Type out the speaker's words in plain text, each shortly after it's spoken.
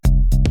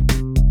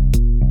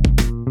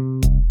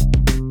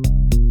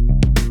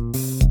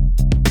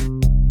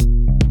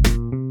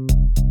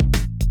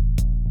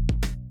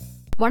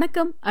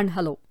வணக்கம் and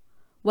hello.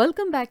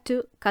 Welcome back to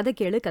கதை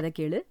கேளு கதை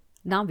கேளு.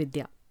 நான்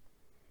வித்யா.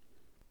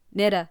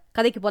 நேர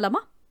கதைக்கு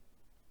போலாமா?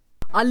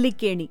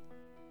 அல்லிக்கேணி.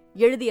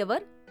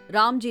 எழுதியவர்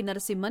ராம்ஜி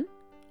நரசிம்மன்.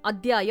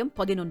 அத்தியாயம்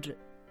 11.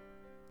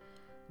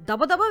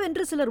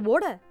 தபதபவென்று சிலர்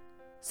ஓட,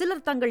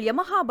 சிலர் தங்கள்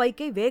யமஹா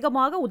பைக்கை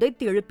வேகமாக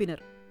உதைத்து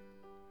எழுப்பினர்.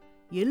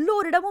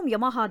 எல்லோரிடமும்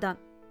யமஹாதான்,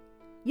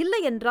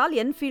 இல்லை என்றால்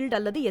என்ஃபீல்ட்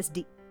அல்லது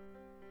எஸ்டி.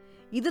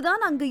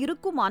 இதுதான் அங்கு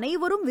இருக்கும்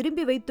அனைவரும்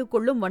விரும்பி வைத்துக்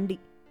கொள்ளும் வண்டி.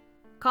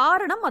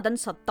 காரணம்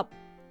அதன் சத்தம்.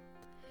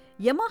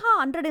 யமஹா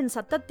 100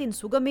 சத்தத்தின்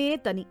சுகமே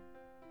தனி.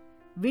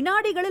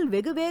 வினாடிகளில்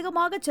வெகு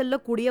வேகமாக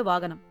செல்லக்கூடிய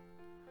வாகனம்.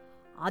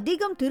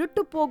 அதிகம்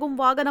திருட்டு போகும்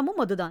வாகனமும்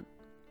அதுதான்.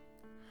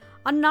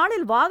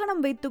 அந்நாளில்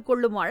வாகனம் வைத்துக்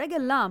கொள்ளும்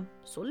அழகெல்லாம்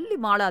சொல்லி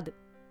மாளாது.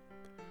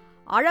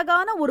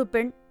 அழகான ஒரு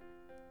பெண்,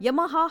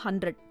 யமஹா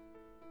 100.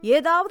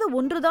 ஏதாவது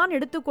ஒன்றுதான்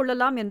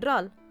எடுத்துக்கொள்ளலாம்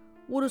என்றால்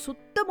ஒரு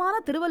சுத்தமான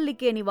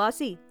திருவல்லிக்கேணி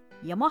வாசி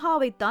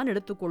யமஹாவைத்தான்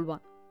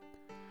எடுத்துக்கொள்வான்.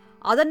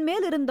 அதன்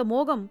மேல் இருந்த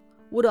மோகம்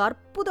ஒரு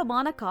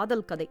அற்புதமான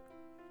காதல் கதை.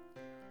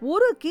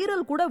 ஒரு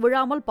கீறல் கூட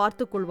விழாமல்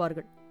பார்த்துக்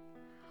கொள்வார்கள்.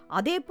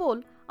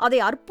 அதேபோல் அதை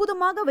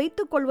அற்புதமாக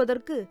வைத்துக்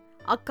கொள்வதற்கு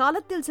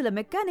அக்காலத்தில் சில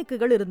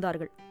மெக்கானிக்குகள்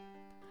இருந்தார்கள்.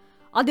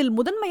 அதில்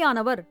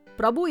முதன்மையானவர்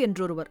பிரபு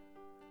என்றொருவர்.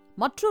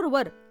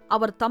 மற்றொருவர்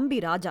அவர் தம்பி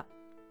ராஜா.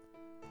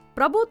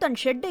 பிரபு தன்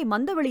ஷெட்டை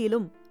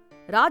மந்தவெளியிலும்,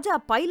 ராஜா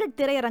பைலட்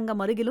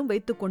திரையரங்கம் அருகிலும்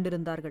வைத்துக்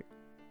கொண்டிருந்தார்கள்.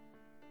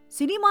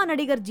 சினிமா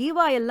நடிகர்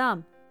ஜீவா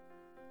எல்லாம்,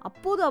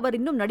 அப்போது அவர்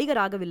இன்னும்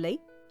நடிகராகவில்லை,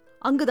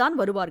 அங்குதான்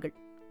வருவார்கள்.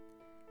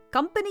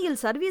 கம்பெனியில்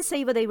சர்வீஸ்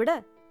செய்வதை விட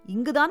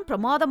இங்குதான்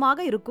பிரமாதமாக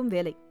இருக்கும்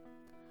வேலை.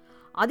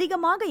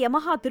 அதிகமாக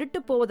யமஹா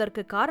திருட்டுப்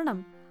போவதற்கு காரணம்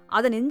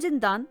அதன்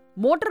என்ஜின்தான்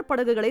மோட்டார்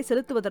படகுகளை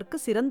செலுத்துவதற்கு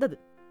சிறந்தது.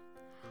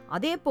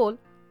 அதேபோல்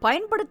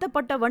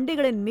பயன்படுத்தப்பட்ட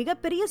வண்டிகளின்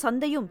மிகப்பெரிய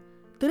சந்தையும்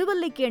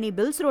திருவல்லிக்கேணி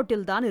பெல்ஸ்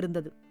ரோட்டில்தான்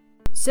இருந்தது.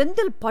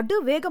 செந்தில் படு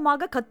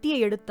வேகமாக கத்தியை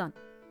எடுத்தான்.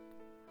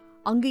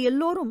 அங்கு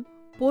எல்லோரும்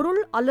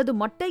பொருள் அல்லது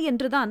மட்டை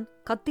என்றுதான்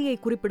கத்தியை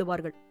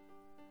குறிப்பிடுவார்கள்.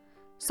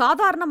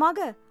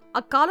 சாதாரணமாக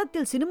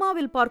அக்காலத்தில்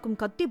சினிமாவில்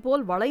பார்க்கும் கத்தி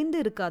போல் வளைந்து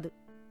இருக்காது.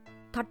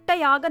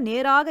 தட்டையாக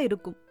நேராக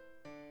இருக்கும்.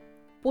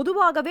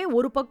 பொதுவாகவே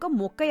ஒரு பக்கம்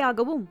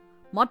மொக்கையாகவும்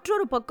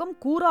மற்றொரு பக்கம்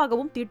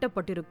கூராகவும்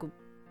தீட்டப்பட்டிருக்கும்.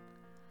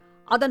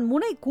 அதன்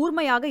முனை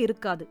கூர்மையாக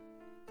இருக்காது.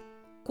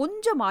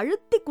 கொஞ்சம்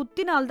அழுத்தி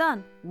குத்தினால்தான்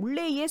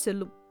உள்ளேயே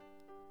செல்லும்.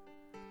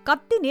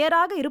 கத்தி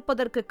நேராக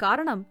இருப்பதற்கு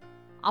காரணம்,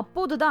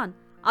 அப்போதுதான்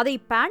அதை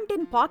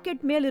பேண்டின்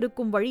பாக்கெட் மேல்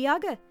இருக்கும்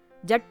வழியாக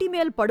ஜட்டி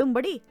மேல்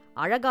படும்படி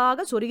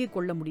அழகாக சொருகிக்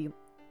கொள்ள முடியும்.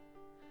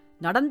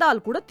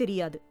 நடந்தால் கூட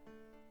தெரியாது.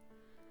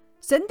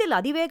 செந்தில்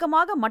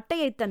அதிவேகமாக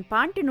மட்டையை தன்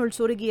பாண்டினுள்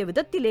சொருகிய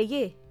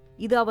விதத்திலேயே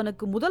இது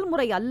அவனுக்கு முதல்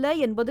முறை அல்ல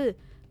என்பது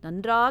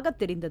நன்றாக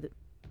தெரிந்தது.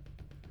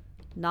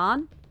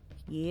 நான்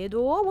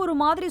ஏதோ ஒரு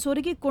மாதிரி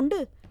சொருகிக் கொண்டு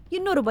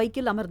இன்னொரு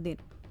பைக்கில் அமர்ந்தேன்.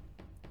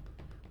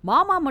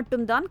 மாமா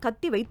மட்டும்தான்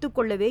கத்தி வைத்துக்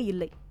கொள்ளவே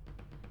இல்லை.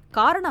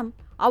 காரணம்,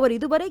 அவர்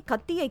இதுவரை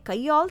கத்தியை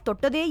கையால்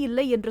தொட்டதே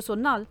இல்லை என்று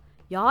சொன்னால்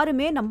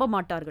யாருமே நம்ப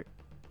மாட்டார்கள்.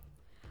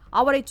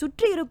 அவரை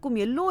சுற்றி இருக்கும்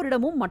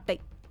எல்லோரிடமும் மட்டை.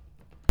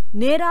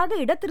 நேராக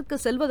இடத்திற்கு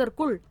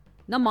செல்வதற்குள்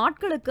நம்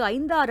ஆட்களுக்கு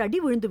 5-6 அடி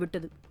விழுந்து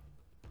விட்டது.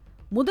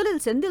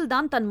 முதலில்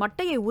செந்தில்தான் தன்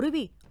மட்டையை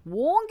உருவி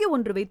ஓங்கி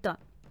ஒன்று வைத்தான்.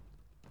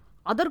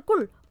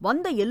 அதற்குள்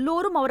வந்த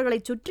எல்லோரும்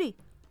அவர்களைச் சுற்றி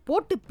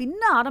போட்டு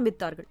பின்ன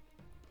ஆரம்பித்தார்கள்.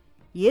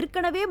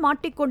 ஏற்கனவே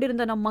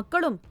மாட்டிக்கொண்டிருந்த நம்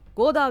மக்களும்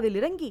கோதாவில்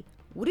இறங்கி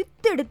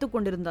உரித்து எடுத்துக்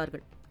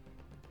கொண்டிருந்தார்கள்.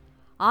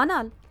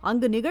 ஆனால்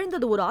அங்கு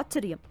நிகழ்ந்தது ஒரு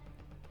ஆச்சரியம்.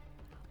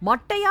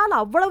 மட்டையால்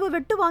அவ்வளவு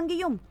வெட்டு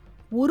வாங்கியும்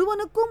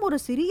ஒருவனுக்கும் ஒரு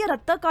சிறிய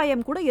இரத்த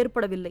காயம் கூட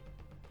ஏற்படவில்லை.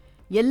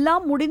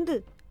 எல்லாம் முடிந்து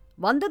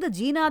வந்தது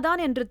ஜீனாதான்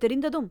என்று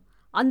தெரிந்ததும்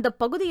அந்த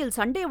பகுதியில்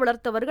சண்டை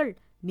வளர்த்தவர்கள்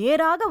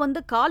நேராக வந்து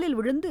காலில்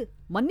விழுந்து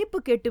மன்னிப்பு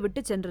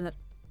கேட்டுவிட்டு சென்றனர்.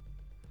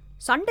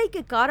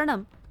 சண்டைக்கு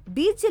காரணம்,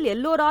 பீச்சில்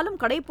எல்லோராலும்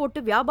கடை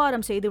போட்டு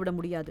வியாபாரம் செய்துவிட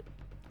முடியாது.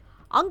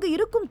 அங்கு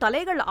இருக்கும்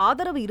தலைகள்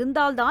ஆதரவு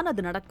இருந்தால்தான்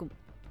அது நடக்கும்.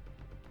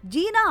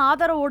 ஜீனா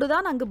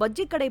ஆதரவோடுதான் அங்கு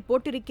பஜ்ஜி கடை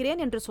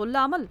போட்டிருக்கிறேன் என்று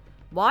சொல்லாமல்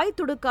வாய்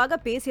துடுக்காக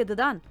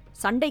பேசியதுதான்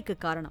சண்டைக்கு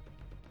காரணம்.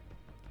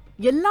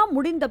 எல்லாம்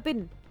முடிந்த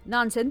பின்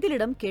நான்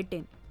செந்திலிடம்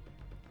கேட்டேன்,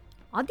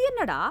 அது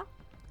என்னடா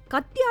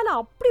கத்தியால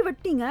அப்படி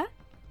வெட்டிங்க?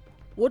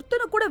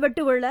 ஒருத்தனு கூட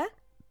வெட்டு விழல.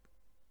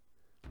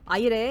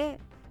 ஐயரே,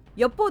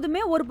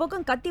 எப்போதுமே ஒரு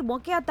பக்கம் கத்தி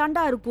மொக்கையா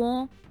தாண்டா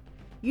இருக்கும்.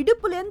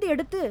 இடுப்புலேருந்து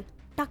எடுத்து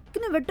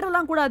டக்குன்னு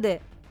வெட்டுறலாம் கூடாது.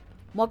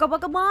 மொக்க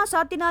பக்கமா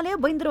சாத்தினாலே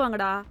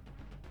பயந்துருவாங்கடா.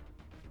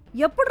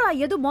 எப்படா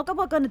எது மொக்க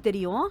பக்கம்னு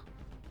தெரியும்?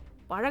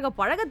 பழக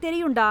பழக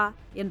தெரியும்டா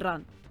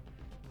என்றான்.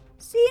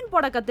 சீன்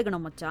போட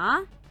கத்துக்கணும்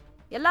மச்சான்.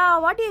 எல்லா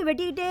வாட்டியும்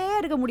வெட்டிக்கிட்டே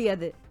இருக்க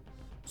முடியாது.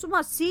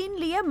 சும்மா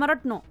சீன்லயே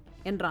மிரட்டணும்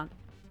என்றான்.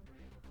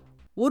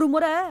 ஒரு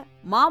முறை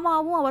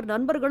மாமாவும் அவர்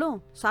நண்பர்களும்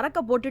சரக்க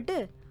போட்டுட்டு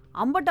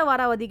அம்பட்ட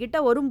வாராவதி கிட்ட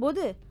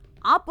வரும்போது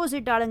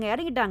ஆப்போசிட் ஆளுங்க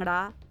இறங்கிட்டாங்கடா.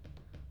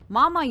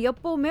 மாமா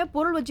எப்பவுமே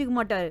பொருள் வச்சுக்க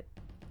மாட்டாரு,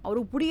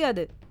 அவருக்கு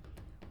பிடிக்காது.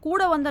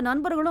 கூட வந்த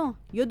நண்பர்களும்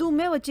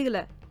எதுவுமே வச்சுக்கல.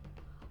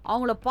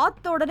 அவங்கள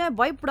பார்த்த உடனே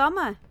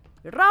பயப்படாம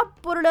இடா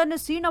பொருளன்னு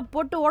சீனை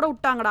போட்டு ஓட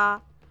விட்டாங்கடா.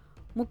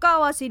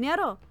 முக்காவாசி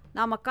நேரம்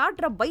நாம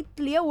காட்டுற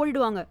பைத்திலேயே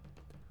ஓடிடுவாங்க.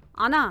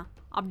 ஆனா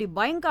அப்படி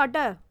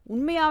பயங்காட்ட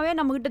உண்மையாவே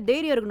நம்மகிட்ட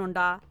தைரியம்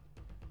இருக்கணும்டா.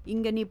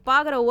 இங்க நீ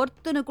பாக்குற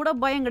ஒருத்தனு கூட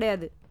பயம்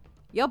கிடையாது.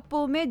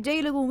 எப்பவுமே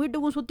ஜெயிலுக்கும்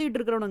வீட்டுக்கும் சுத்திட்டு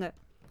இருக்கிறவனுங்க.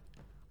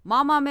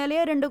 மாமா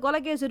மேலேயே 2 கொலை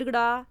கேஸ்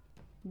இருக்குடா.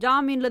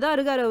 ஜாமீன்ல தான்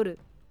இருக்காரு அவரு.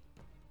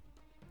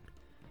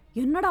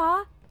 என்னடா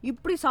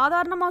இப்படி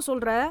சாதாரணமா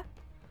சொல்ற?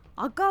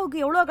 அக்காவுக்கு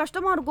எவ்வளோ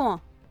கஷ்டமா இருக்கும்.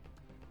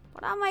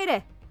 படாமயிரே,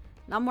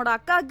 நம்மோட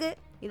அக்காவுக்கு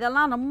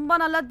இதெல்லாம் ரொம்ப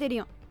நல்லா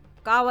தெரியும்.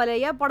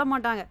 காவலையே பட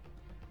மாட்டாங்க.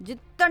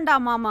 ஜித்தண்டா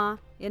மாமா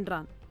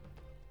என்றான்.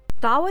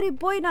 தவறி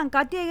போய் நான்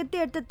கத்தியை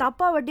எடுத்து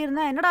தப்பா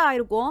வெட்டியிருந்தா என்னடா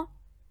ஆயிருக்கும்?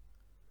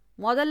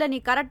 முதல்ல நீ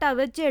கரெக்டாக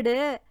வச்சேடு,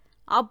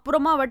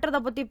 அப்புறமா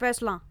வெட்டுறதை பற்றி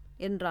பேசலாம்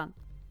என்றான்.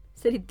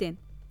 சிரித்தேன்.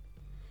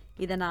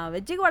 இதை நான்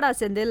வச்சுக்குவாடா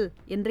செந்தில்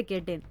என்று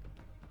கேட்டேன்.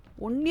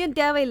 ஒன்றியும்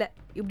தேவையில்லை,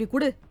 இப்படி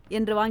கொடு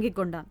என்று வாங்கி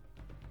கொண்டான்.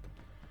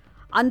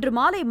 அன்று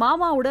மாலை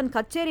மாமாவுடன்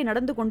கச்சேரி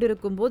நடந்து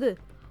கொண்டிருக்கும் போது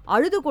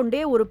அழுது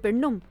கொண்டே ஒரு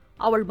பெண்ணும்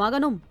அவள்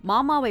மகனும்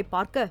மாமாவை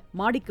பார்க்க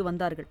மாடிக்கு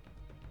வந்தார்கள்.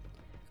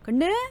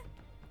 கண்ணு,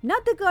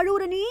 என்னத்துக்கு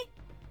அழுவுற நீ?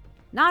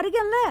 நான்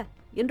இருக்கேன்ல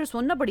என்று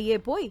சொன்னபடியே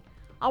போய்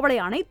அவளை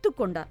அணைத்து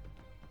கொண்டார்.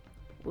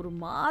 ஒரு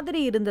மாதிரி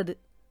இருந்தது.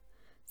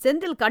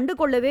 செந்தில் கண்டு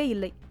கொள்ளவே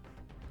இல்லை.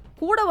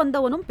 கூட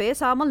வந்தவனும்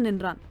பேசாமல்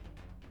நின்றான்.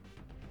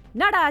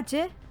 என்னடா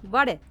ஆச்சு?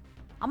 வாடே,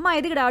 அம்மா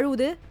எதுக்கிட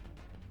அழுவுது?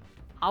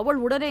 அவள்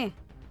உடனே,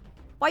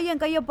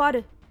 பையன் கையை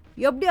பாரு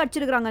எப்படி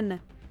அடிச்சிருக்கிறாங்கன்னு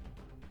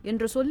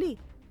என்று சொல்லி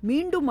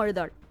மீண்டும்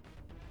அழுதாள்.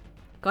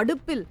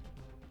 கடுப்பில்,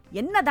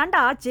 என்ன தாண்டா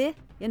ஆச்சு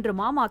என்று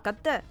மாமா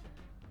கத்த,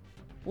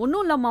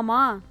 ஒன்றும் இல்லை மாமா,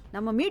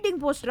 நம்ம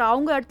மீட்டிங் போஸ்டர்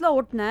அவங்க இடத்துல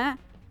ஓட்டின,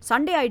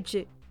 சண்டே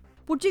ஆயிடுச்சு,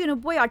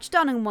 புடிச்சிக்கின்னு போய்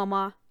அடிச்சிட்டானுங்க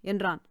மாமா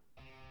என்றான்.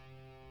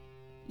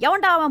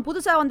 எவன்டா அவன்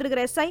புதுசாக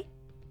வந்திருக்கிற எஸ்ஐ?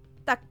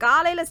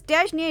 காலையில்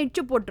ஸ்டேஷனையே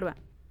இடிச்சு போட்டுருவேன்,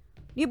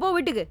 நீ போ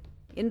வீட்டுக்கு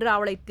என்று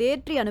அவளை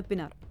தேற்றி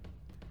அனுப்பினார்.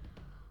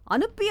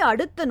 அனுப்பிய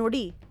அடுத்த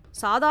நொடி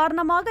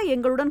சாதாரணமாக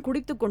எங்களுடன்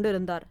குடித்து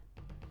கொண்டிருந்தார்.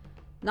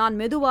 நான்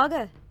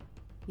மெதுவாக,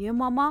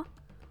 ஏமாமா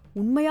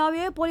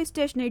உண்மையாவே போலீஸ்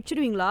ஸ்டேஷனை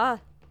இடிச்சிடுவீங்களா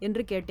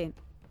என்று கேட்டேன்.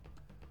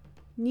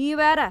 நீ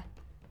வேற,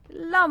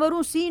 எல்லாம்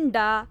வெறும்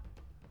சீன்டா,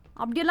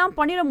 அப்படியெல்லாம்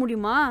பண்ணிட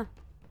முடியுமா?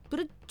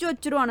 பிரிச்சு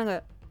வச்சிருவானுங்க,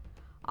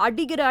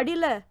 அடிக்கிற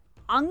அடியில்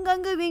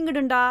அங்கங்கே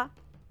வீங்கிடுண்டா.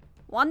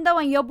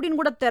 வந்தவன் எப்படின்னு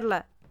கூட தெரில,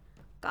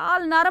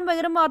 கால் நரம்ப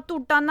இரும்ப அறுத்து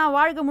விட்டான்னா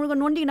வாழ்க்கை முழுக்க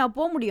நொண்டி நான்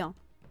போக முடியும்.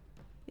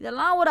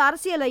 இதெல்லாம் ஒரு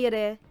அரசியல்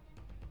ஐயரே,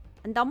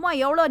 அந்த அம்மா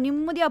எவ்வளோ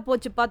நிம்மதியாக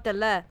போச்சு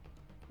பார்த்தல்ல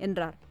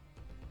என்றார்.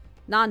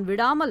 நான்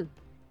விடாமல்,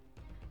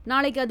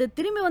 நாளைக்கு அது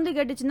திரும்பி வந்து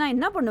கேட்டுச்சுன்னா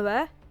என்ன பண்ணுவ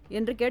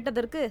என்று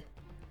கேட்டதற்கு,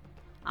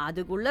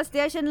 அதுக்குள்ள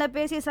ஸ்டேஷனில்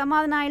பேசி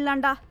சமாதானம்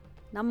இல்லாண்டா,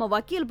 நம்ம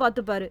வக்கீல்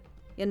பார்த்துப்பாரு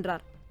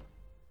என்றார்.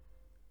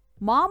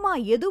 மாமா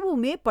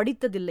எதுவுமே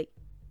படித்ததில்லை.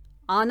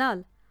 ஆனால்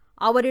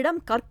அவரிடம்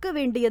கற்க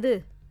வேண்டியது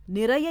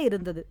நிறைய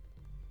இருந்தது.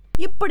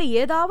 இப்படி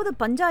ஏதாவது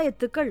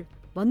பஞ்சாயத்துக்கள்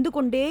வந்து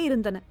கொண்டே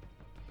இருந்தன.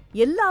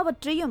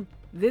 எல்லாவற்றையும்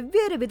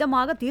வெவ்வேறு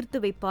விதமாக தீர்த்து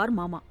வைப்பார்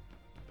மாமா.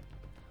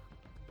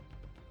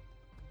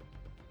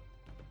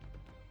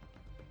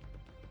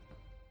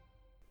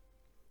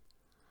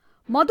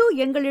 மது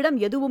எங்களிடம்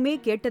எதுவுமே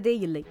கேட்டதே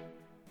இல்லை.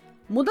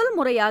 முதல்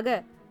முறையாக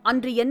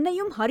அன்று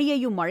என்னையும்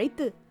ஹரியையும்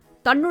அழைத்து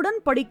தன்னுடன்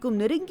படிக்கும்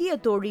நெருங்கிய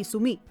தோழி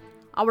சுமி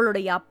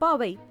அவளுடைய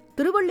அப்பாவை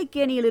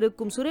திருவள்ளிக்கேணியில்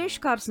இருக்கும்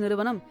சுரேஷ் கார்ஸ்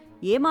நிறுவனம்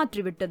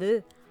ஏமாற்றிவிட்டது,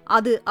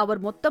 அது அவர்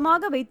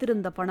மொத்தமாக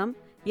வைத்திருந்த பணம்,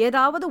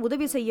 ஏதாவது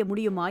உதவி செய்ய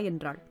முடியுமா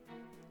என்றாள்.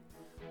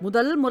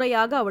 முதல்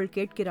முறையாக அவள்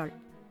கேட்கிறாள்.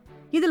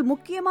 இதில்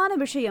முக்கியமான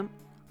விஷயம்,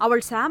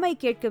 அவள் சாமை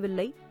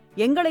கேட்கவில்லை,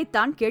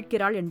 எங்களைத்தான்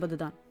கேட்கிறாள்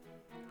என்பதுதான்.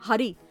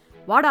 ஹரி,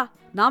 வாடா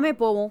நாமே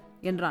போவோம்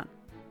என்றான்.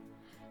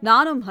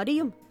 நானும்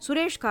ஹரியும்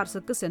சுரேஷ்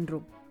கார்ஸுக்கு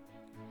சென்றோம்.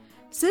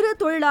 சிறு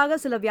தொழிலாக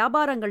சில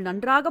வியாபாரங்கள்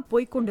நன்றாக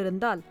போய்க்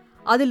கொண்டிருந்தால்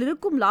அதில்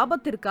இருக்கும்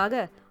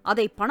லாபத்திற்காக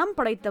அதை பணம்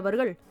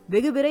படைத்தவர்கள்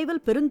வெகு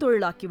விரைவில்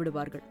பெருந்தொழிலாக்கி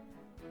விடுவார்கள்.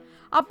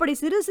 அப்படி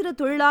சிறு சிறு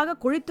தொழிலாக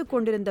கொழித்துக்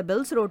கொண்டிருந்த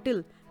பெல்ஸ்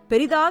ரோட்டில்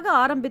பெரிதாக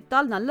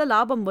ஆரம்பித்தால் நல்ல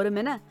லாபம் வரும்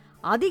என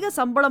அதிக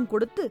சம்பளம்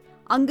கொடுத்து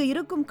அங்கு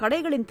இருக்கும்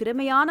கடைகளின்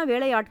திறமையான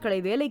வேலையாட்களை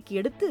வேலைக்கு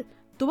எடுத்து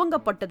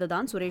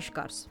துவங்கப்பட்டதுதான் சுரேஷ்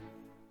கார்ஸ்.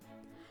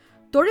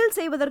 தொழில்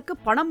செய்வதற்கு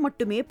பணம்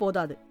மட்டுமே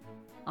போதாது,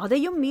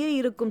 அதையும் மீறி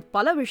இருக்கும்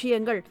பல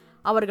விஷயங்கள்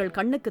அவர்கள்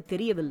கண்ணுக்கு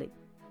தெரியவில்லை.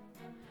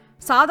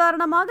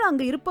 சாதாரணமாக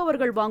அங்கு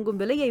இருப்பவர்கள் வாங்கும்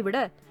விலையை விட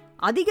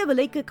அதிக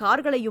விலைக்கு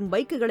கார்களையும்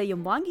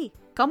பைக்குகளையும் வாங்கி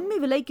கம்மி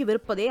விலைக்கு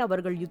விற்பதே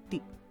அவர்கள் யுத்தி.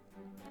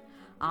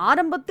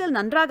 ஆரம்பத்தில்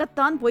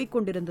நன்றாகத்தான் போய்க்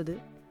கொண்டிருந்தது.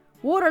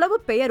 ஓரளவு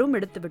பெயரும்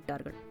எடுத்து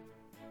விட்டார்கள்.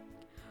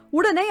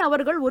 உடனே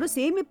அவர்கள் ஒரு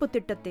சேமிப்பு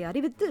திட்டத்தை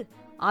அறிவித்து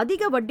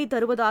அதிக வட்டி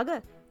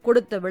தருவதாக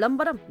கொடுத்த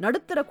விளம்பரம்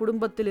நடுத்தர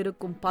குடும்பத்தில்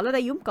இருக்கும்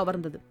பலரையும்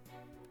கவர்ந்தது.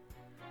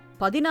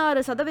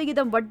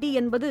 16% வட்டி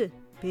என்பது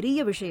பெரிய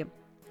விஷயம்.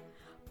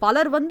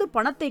 பலர் வந்து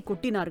பணத்தை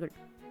கொட்டினார்கள்.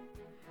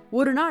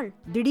 ஒரு நாள்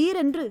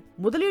திடீரென்று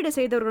முதலீடு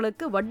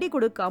செய்தவர்களுக்கு வட்டி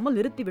கொடுக்காமல்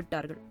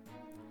நிறுத்திவிட்டார்கள்.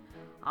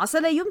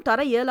 அசலையும் தர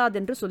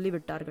இயலாதென்று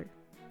சொல்லிவிட்டார்கள்.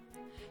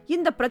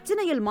 இந்த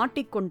பிரச்சனையில்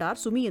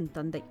மாட்டிக்கொண்டார் சுமியின்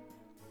தந்தை.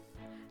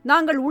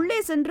 நாங்கள் உள்ளே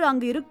சென்று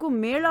அங்கு இருக்கும்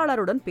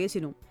மேலாளருடன்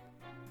பேசினோம்.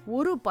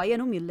 ஒரு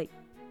பயனும் இல்லை.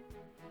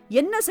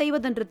 என்ன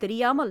செய்வதென்று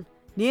தெரியாமல்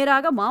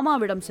நேராக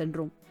மாமாவிடம்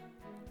சென்றோம்.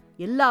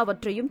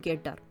 எல்லாவற்றையும்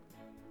கேட்டார்.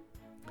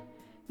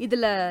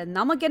 இதுல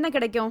நமக்கு என்ன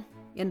கிடைக்கும்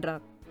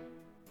என்றார்.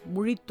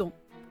 முழித்தோம்.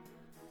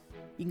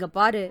 இங்க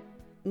பாரு,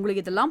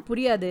 உங்களுக்கு இதெல்லாம்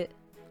புரியாது,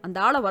 அந்த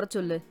ஆளை வர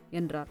சொல்லு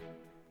என்றார்.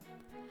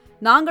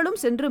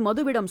 நாங்களும் சென்று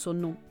மதுவிடம்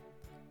சொன்னோம்.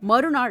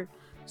 மறுநாள்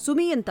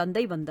சுமியின்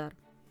தந்தை வந்தார்.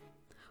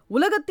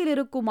 உலகத்தில்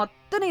இருக்கும்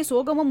அத்தனை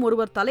சோகமும்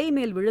ஒருவர்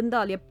தலைமேல்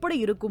விழுந்தால் எப்படி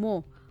இருக்குமோ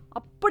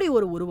அப்படி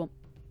ஒரு உருவம்.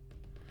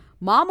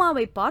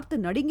 மாமாவை பார்த்து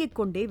நடுங்கிக்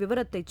கொண்டே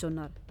விவரத்தை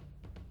சொன்னார்.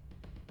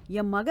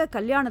 என் மக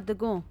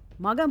கல்யாணத்துக்கும்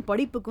மகன்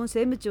படிப்புக்கும்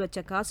சேமிச்சு வச்ச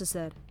காசு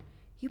சார்,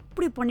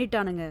 இப்படி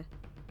பண்ணிட்டானுங்க.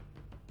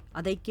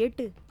 அதை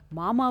கேட்டு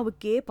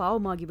மாமாவுக்கே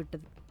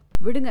பாவமாகிவிட்டது.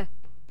 விடுங்க,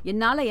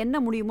 என்னால என்ன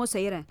முடியுமோ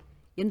செய்யறேன்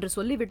என்று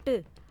சொல்லிவிட்டு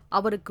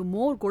அவருக்கு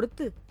மோர்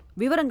கொடுத்து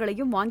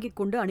விவரங்களையும் வாங்கிக்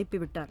கொண்டு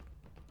அனுப்பிவிட்டார்.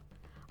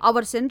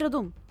 அவர்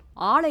சென்றதும்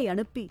ஆளை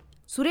அனுப்பி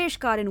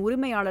சுரேஷ் காரின்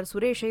உரிமையாளர்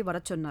சுரேஷை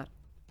வரச் சொன்னார்.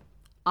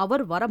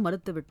 அவர் வர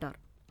மறுத்துவிட்டார்.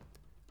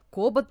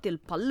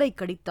 கோபத்தில் பல்லை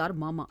கடித்தார்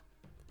மாமா.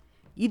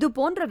 இது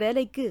போன்ற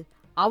வேலைக்கு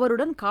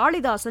அவருடன்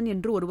காளிதாசன்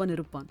என்று ஒருவன்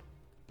இருப்பான்.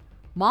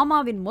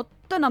 மாமாவின்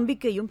மொத்த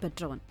நம்பிக்கையும்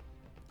பெற்றவன்.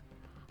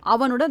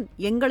 அவனுடன்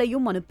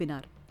எங்களையும்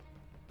அனுப்பினார்.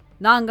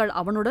 நாங்கள்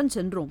அவனுடன்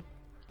சென்றோம்.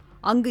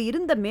 அங்கு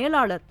இருந்த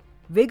மேலாளர்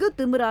வெகு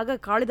திமிராக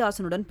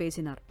காளிதாசனுடன்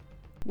பேசினார்.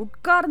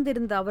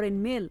 உட்கார்ந்திருந்த அவரின்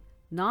மேல்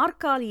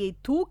நாற்காலியை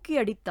தூக்கி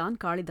அடித்தான்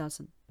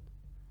காளிதாசன்.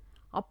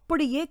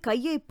 அப்படியே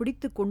கையை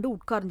பிடித்துக் கொண்டு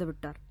உட்கார்ந்து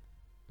விட்டார்.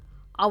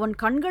 அவன்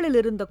கண்களில்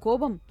இருந்த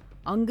கோபம்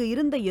அங்கு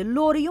இருந்த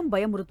எல்லோரையும்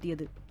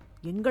பயமுறுத்தியது,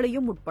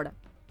 எங்களையும் உட்பட.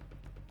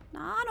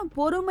 நானும்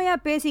பொறுமையா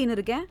பேசின்னு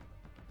இருக்கேன்,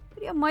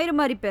 பெரிய மயிறு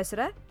மாதிரி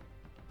பேசுற,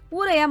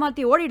 ஊரை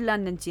ஏமாத்தி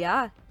ஓடிடலான்னு நினைச்சியா?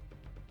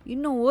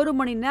 இன்னும் 1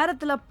 மணி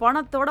நேரத்துல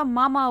பணத்தோட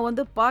மாமாவை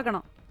வந்து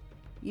பார்க்கணும்,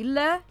 இல்ல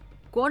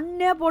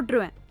கொன்னே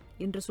போட்டுருவேன்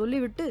என்று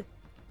சொல்லிவிட்டு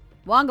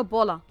வாங்க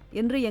போலாம்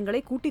என்று எங்களை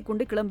கூட்டிக்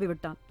கொண்டு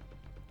கிளம்பிவிட்டான்.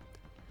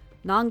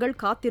 நாங்கள்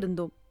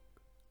காத்திருந்தோம்.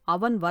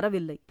 அவன்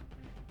வரவில்லை.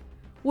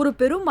 ஒரு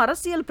பெரும்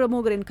அரசியல்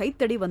பிரமுகரின்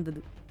கைத்தடி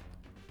வந்தது.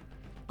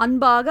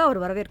 அன்பாக அவர்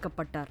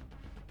வரவேற்கப்பட்டார்.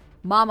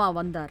 மாமா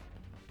வந்தார்.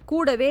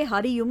 கூடவே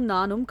ஹரியும்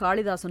நானும்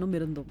காளிதாசனும்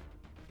இருந்தோம்.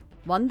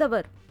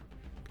 வந்தவர்,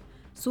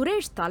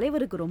 சுரேஷ்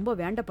தலைவருக்கு ரொம்ப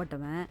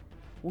வேண்டப்பட்டவன்,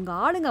 உங்க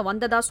ஆளுங்க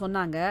வந்ததா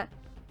சொன்னாங்க,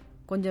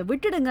 கொஞ்சம்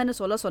விட்டுடுங்கன்னு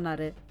சொல்ல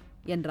சொன்னாரு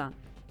என்றான்.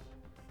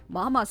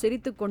 மாமா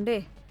சிரித்துக்கொண்டே,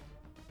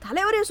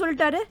 தலைவரே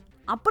சொல்லிட்டாரு,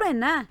 அப்புறம்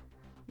என்ன,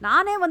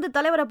 நானே வந்து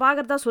தலைவரை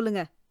பார்க்கறதா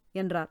சொல்லுங்க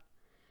என்றார்.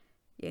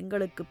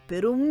 எங்களுக்கு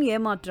பெரும்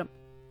ஏமாற்றம்.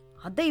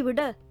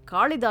 அதைவிட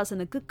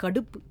காளிதாசனுக்கு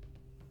கடுப்பு.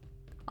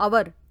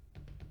 அவர்,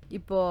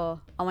 இப்போ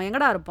அவன்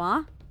எங்கடா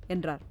இருப்பான்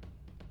என்றார்.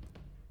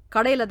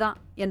 கடையில தான்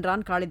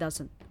என்றான்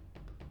காளிதாசன்.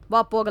 வா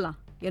போகலாம்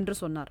என்று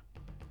சொன்னார்.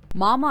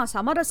 மாமா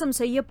சமரசம்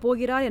செய்ய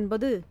போகிறார்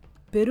என்பது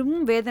பெரும்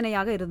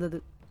வேதனையாக இருந்தது.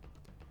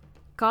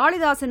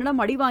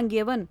 காளிதாசனிடம் அடி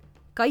வாங்கியவன்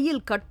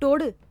கையில்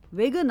கட்டோடு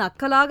வெகு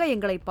நக்கலாக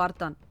எங்களை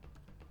பார்த்தான்.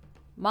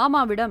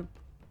 மாமாவிடம்,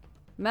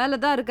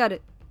 மேலதான் இருக்காரு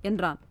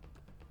என்றான்.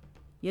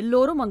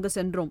 எல்லோரும் அங்கு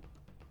சென்றோம்.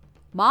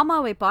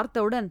 மாமாவை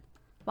பார்த்தவுடன்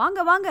வாங்க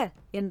வாங்க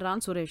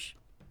என்றான் சுரேஷ்.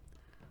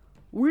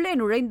 உள்ளே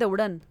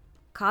நுழைந்தவுடன்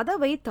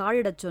கதவை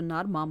தாழிடச்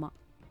சொன்னார் மாமா.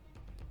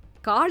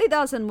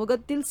 காளிதாசன்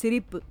முகத்தில்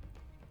சிரிப்பு.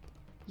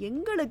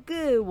 எங்களுக்கு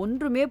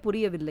ஒன்றுமே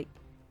புரியவில்லை.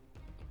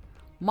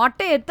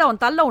 மட்டை எடுத்து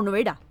அவன் தள்ள ஒன்று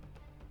வைடா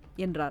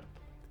என்றார்.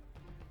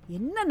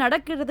 என்ன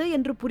நடக்கிறது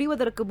என்று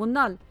புரிவதற்கு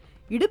முன்னால்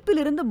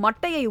இடுப்பிலிருந்து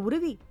மட்டையை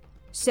உருவி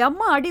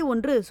செம்ம அடி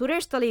ஒன்று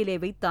சுரேஷ் தலையிலே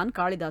வைத்தான்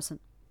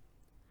காளிதாசன்.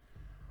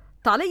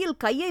 தலையில்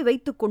கையை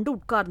வைத்துக் கொண்டு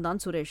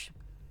உட்கார்ந்தான் சுரேஷ்.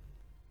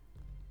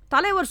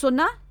 தலைவர்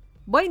சொன்னா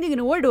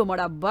பயந்துகின்னு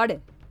ஓடிடுவோமாடா பாடு,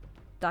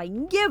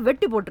 இங்கே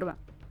வெட்டி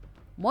போட்டுருவேன்,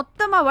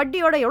 மொத்தமா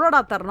வட்டியோட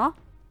எவ்வளோடா தரணும்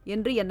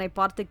என்று என்னை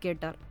பார்த்து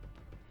கேட்டார்.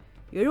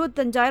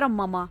 75,000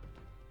 மாமா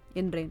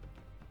என்றேன்.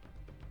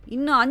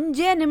 இன்னும்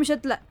 5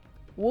 நிமிஷத்துல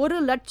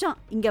 1,00,000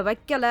 இங்க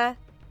வைக்கல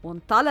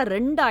உன் தலை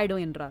 2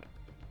 ஆயிடும் என்றார்.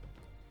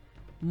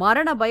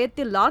 மரண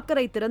பயத்தில்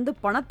லாக்கரை திறந்து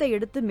பணத்தை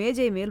எடுத்து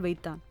மேஜை மேல்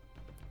வைத்தான்.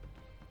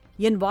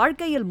 என்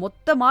வாழ்க்கையில்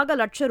மொத்தமாக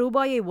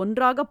 ₹1,00,000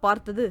 ஒன்றாக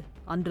பார்த்தது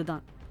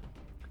அன்றுதான்.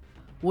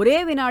 ஒரே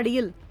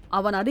வினாடியில்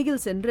அவன்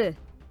அருகில் சென்று,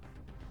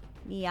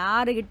 நீ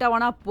யாருகிட்ட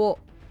வேணா போ,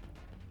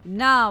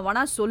 என்ன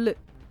வேணா சொல்லு,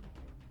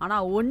 ஆனா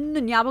ஒன்று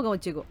ஞாபகம்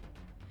வச்சுக்கோ,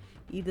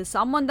 இது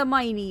சம்பந்தமா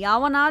இனி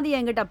எவனாவது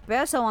என்கிட்ட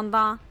பேச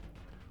வந்தான்,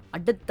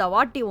 அடுத்த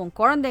வாட்டி உன்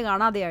குழந்தைங்க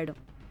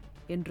அனாதையாயிடும்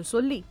என்று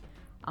சொல்லி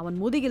அவன்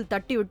முதுகில்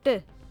தட்டிவிட்டு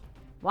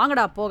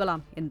வாங்கடா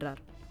போகலாம்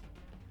என்றார்.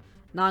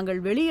 நாங்கள்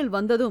வெளியில்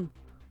வந்ததும்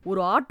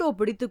ஒரு ஆட்டோ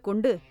பிடித்து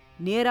கொண்டு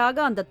நேராக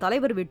அந்த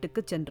தலைவர்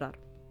வீட்டுக்கு சென்றார்.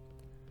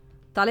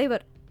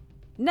 தலைவர்,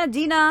 என்ன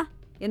ஜீனா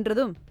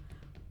என்றதும்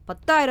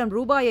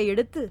 ₹10,000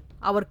 எடுத்து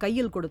அவர்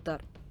கையில்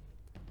கொடுத்தார்.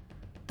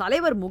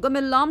 தலைவர்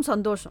முகமெல்லாம்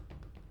சந்தோஷம்.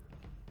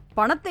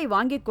 பணத்தை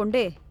வாங்கிக்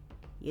கொண்டே,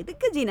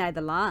 எதுக்கு ஜீனா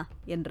இதெல்லாம்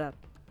என்றார்.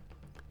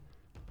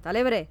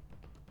 தலைவரே,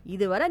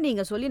 இதுவரை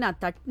நீங்க சொல்லி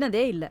நான்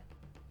தட்டினதே இல்லை.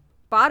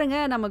 பாருங்க,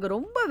 நமக்கு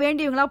ரொம்ப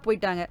வேண்டியவங்களா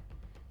போயிட்டாங்க,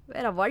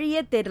 வேற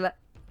வழியே தெரியல,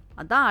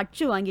 அதான்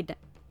அச்சு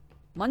வாங்கிட்டேன்,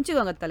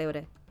 மன்னிச்சுக்கோங்க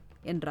தலைவரே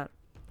என்றார்.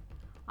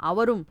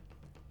 அவரும்,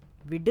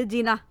 விடு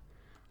ஜீனா,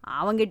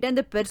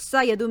 அவங்கிட்டேருந்து பெருசா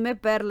எதுவுமே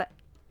பேரல,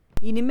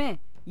 இனிமே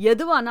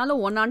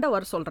எதுவானாலும் ஒன்னாண்ட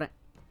வர சொல்றேன்,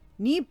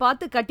 நீ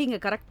பார்த்து கட்டிங்க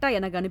கரெக்டா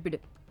எனக்கு அனுப்பிடு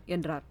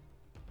என்றார்.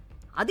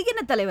 அது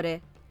என்ன தலைவரே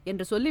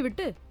என்று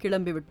சொல்லிவிட்டு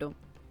கிளம்பி விட்டோம்.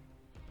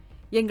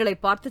 எங்களை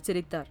பார்த்து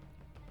சிரித்தார்.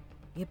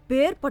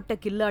 எப்பேற்பட்ட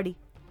கில்லாடி!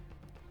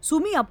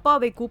 சுமி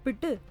அப்பாவை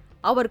கூப்பிட்டு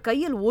அவர்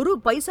கையில் 1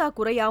 பைசா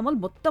குறையாமல்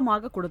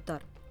மொத்தமாக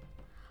கொடுத்தார்.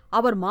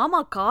 அவர் மாமா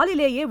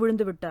காலிலேயே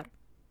விழுந்து விட்டார்.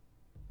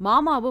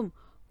 மாமாவும்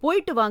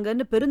போயிட்டு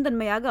வாங்கன்னு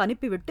பெருந்தன்மையாக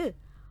அனுப்பிவிட்டு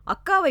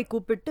அக்காவை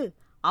கூப்பிட்டு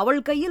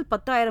அவள் கையில்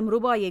 10,000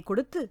 ரூபாயை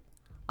கொடுத்து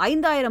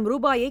 5,000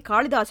 ரூபாயை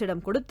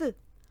காளிதாசிடம் கொடுத்து,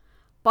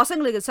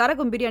 பசங்களுக்கு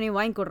சரக்கும் பிரியாணியும்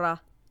வாங்கிக்கொடுறா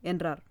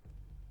என்றார்.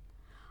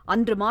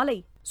 அன்று மாலை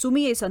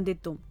சுமியை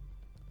சந்தித்தோம்.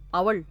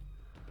 அவள்,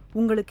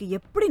 உங்களுக்கு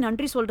எப்படி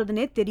நன்றி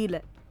சொல்றதுனே தெரியல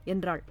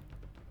என்றாள்.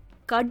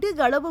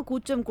 கடுகளவு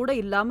கூச்சம் கூட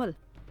இல்லாமல்,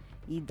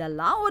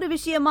 இதெல்லாம் ஒரு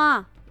விஷயமா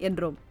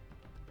என்றோம்.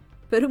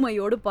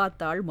 பெருமையோடு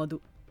பார்த்தாள் மது.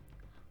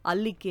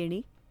 அல்லிக்கேணி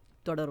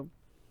தொடரும்.